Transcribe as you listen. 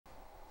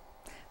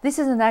This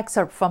is an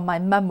excerpt from my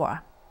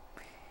memoir,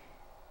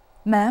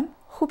 "Ma'am,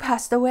 Who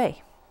Passed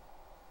Away?"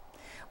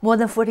 More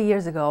than 40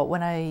 years ago,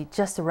 when I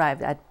just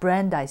arrived at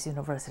Brandeis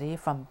University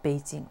from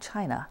Beijing,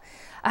 China,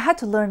 I had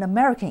to learn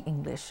American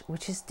English,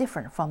 which is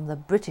different from the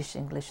British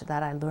English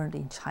that I learned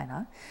in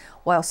China,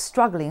 while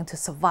struggling to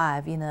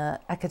survive in an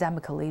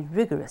academically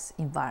rigorous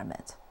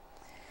environment.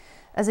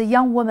 As a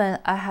young woman,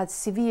 I had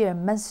severe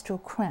menstrual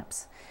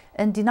cramps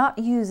and did not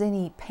use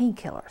any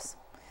painkillers.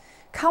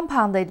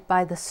 Compounded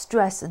by the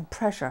stress and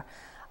pressure,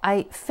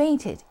 I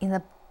fainted in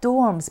the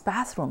dorm's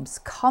bathroom's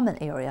common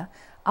area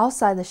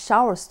outside the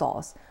shower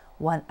stalls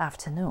one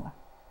afternoon.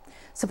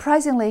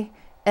 Surprisingly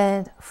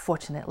and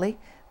fortunately,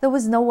 there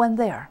was no one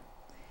there.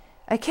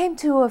 I came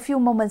to a few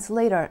moments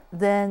later,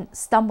 then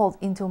stumbled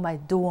into my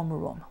dorm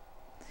room.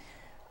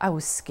 I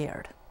was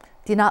scared,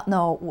 did not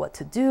know what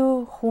to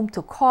do, whom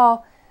to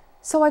call,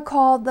 so I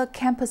called the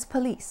campus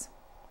police.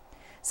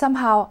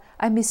 Somehow,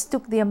 I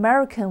mistook the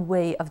American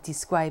way of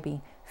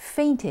describing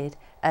fainted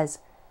as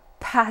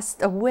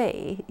passed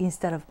away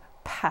instead of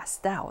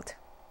passed out.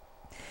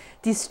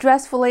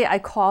 Distressfully, I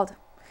called,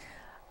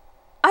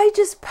 "I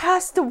just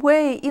passed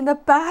away in the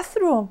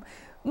bathroom.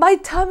 My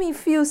tummy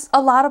feels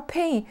a lot of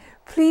pain.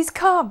 Please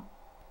come."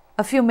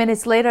 A few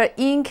minutes later,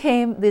 in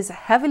came this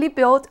heavily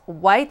built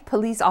white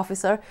police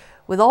officer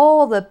with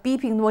all the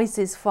beeping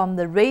noises from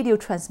the radio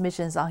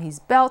transmissions on his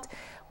belt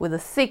with a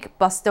thick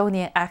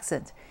Bostonian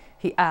accent.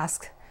 He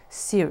asked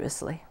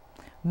seriously,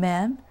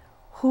 "Ma'am,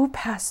 who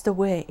passed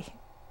away?"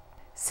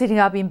 Sitting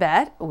up in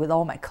bed with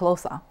all my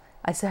clothes on,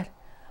 I said,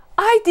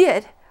 "I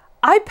did.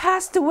 I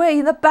passed away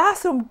in the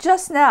bathroom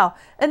just now,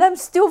 and I'm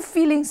still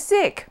feeling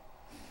sick."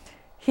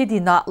 He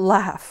did not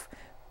laugh,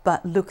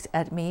 but looked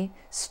at me,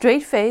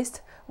 straight-faced,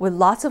 with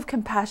lots of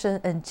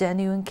compassion and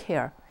genuine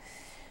care.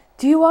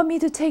 "Do you want me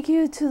to take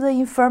you to the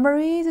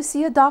infirmary to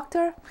see a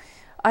doctor?"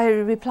 I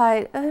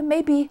replied,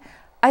 "Maybe.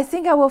 I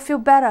think I will feel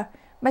better.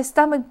 My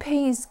stomach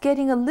pain is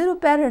getting a little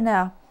better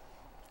now."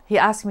 He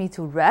asked me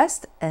to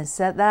rest and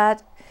said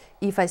that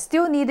if I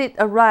still needed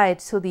a ride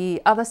to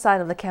the other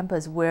side of the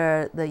campus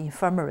where the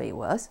infirmary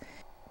was,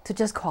 to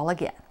just call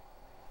again.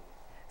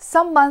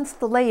 Some months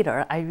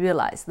later, I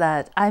realized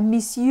that I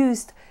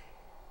misused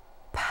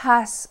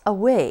pass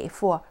away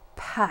for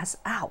pass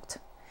out.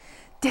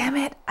 Damn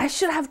it, I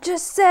should have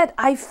just said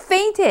I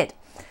fainted.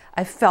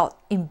 I felt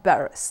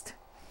embarrassed.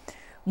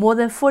 More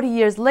than 40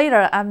 years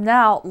later, I'm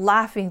now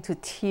laughing to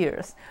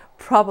tears,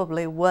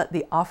 probably what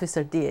the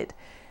officer did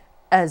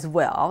as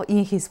well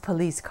in his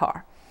police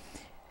car.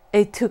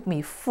 It took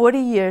me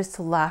 40 years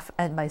to laugh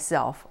at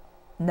myself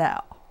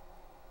now.